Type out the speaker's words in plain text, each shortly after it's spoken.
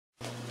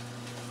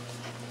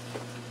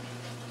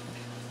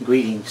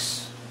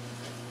Greetings.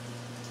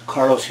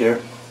 Carlos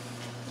here.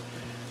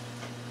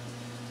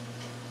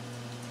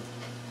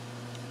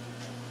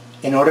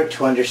 In order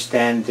to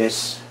understand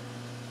this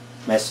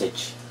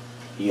message,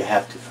 you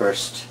have to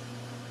first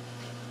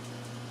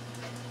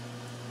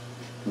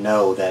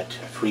know that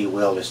free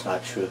will is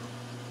not true.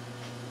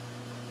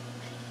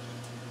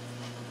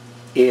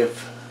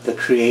 If the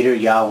Creator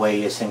Yahweh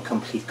is in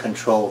complete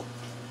control,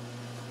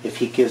 if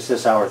He gives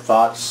us our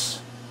thoughts,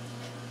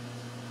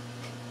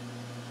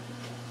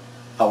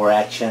 our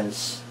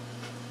actions,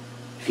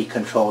 if He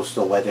controls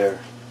the weather,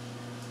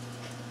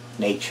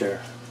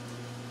 nature,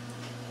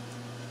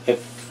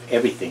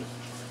 everything.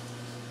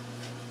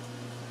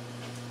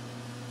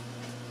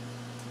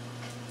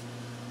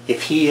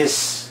 If He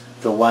is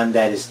the one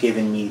that is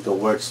giving me the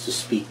words to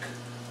speak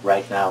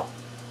right now,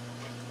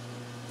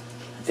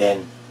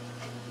 then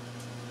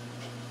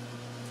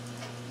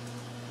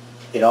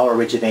it all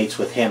originates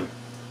with Him,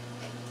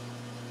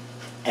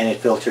 and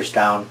it filters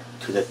down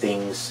to the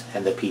things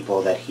and the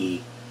people that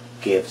He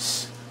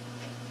gives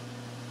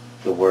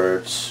the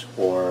words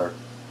or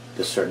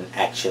the certain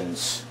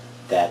actions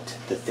that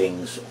the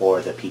things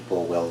or the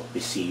people will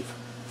receive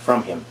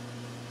from Him.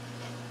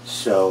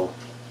 So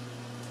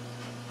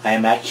I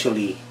am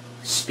actually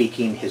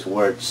speaking His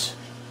words,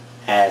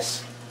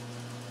 as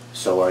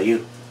so are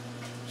you.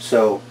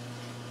 So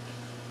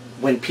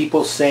when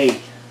people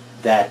say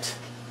that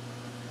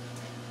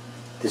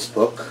this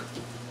book,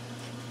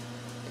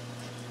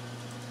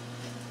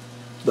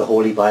 the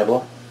Holy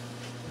Bible,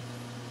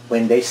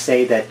 when they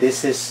say that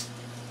this is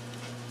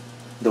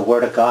the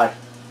Word of God,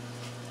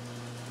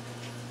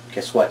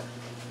 guess what?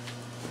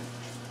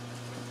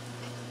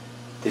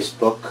 This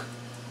book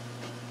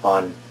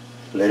on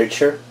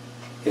literature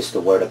is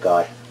the Word of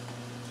God.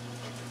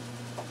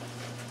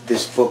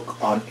 This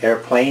book on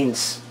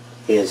airplanes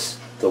is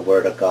the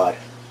Word of God.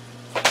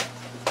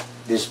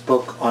 This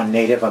book on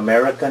Native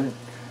American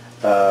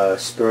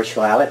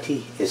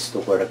spirituality is the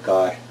Word of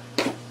God.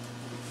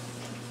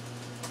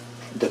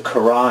 The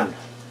Quran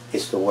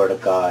is the Word of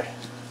God.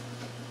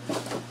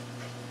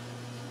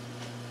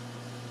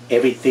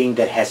 Everything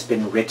that has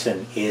been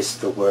written is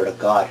the Word of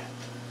God,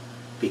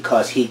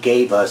 because He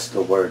gave us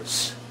the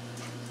words.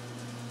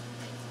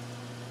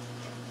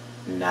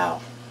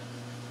 Now,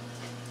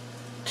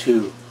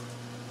 to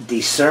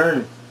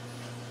discern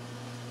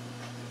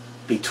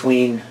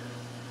between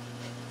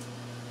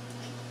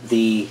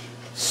the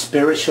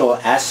spiritual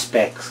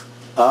aspects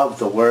of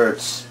the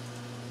words,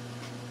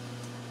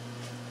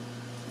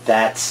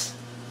 that's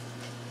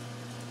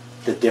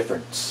the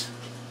difference,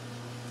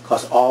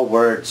 because all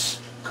words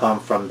come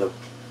from the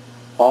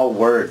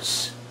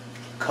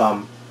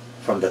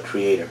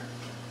Creator.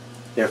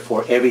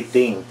 Therefore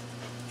everything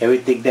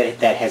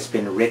that has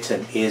been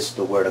written is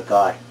the Word of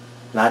God,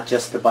 not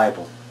just the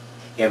Bible,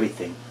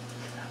 everything.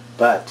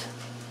 But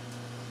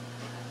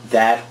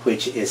that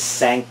which is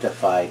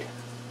sanctified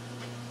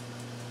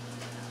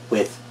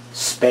with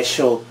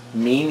special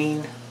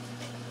meaning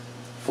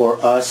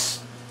for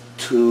us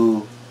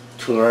to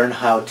learn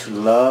how to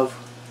love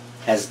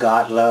as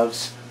God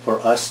loves,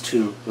 for us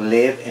to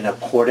live in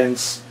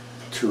accordance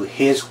to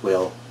His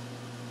will,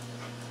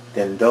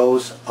 then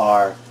those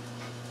are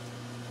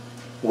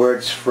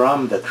words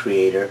from the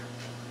Creator,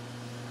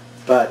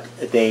 but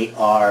they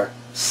are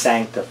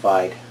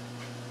sanctified,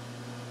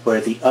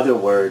 where the other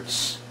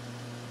words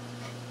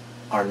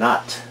are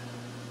not.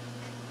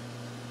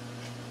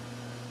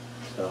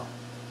 So,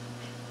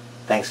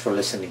 thanks for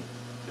listening.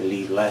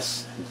 Believe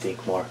less and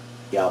think more.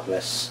 Yah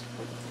bless.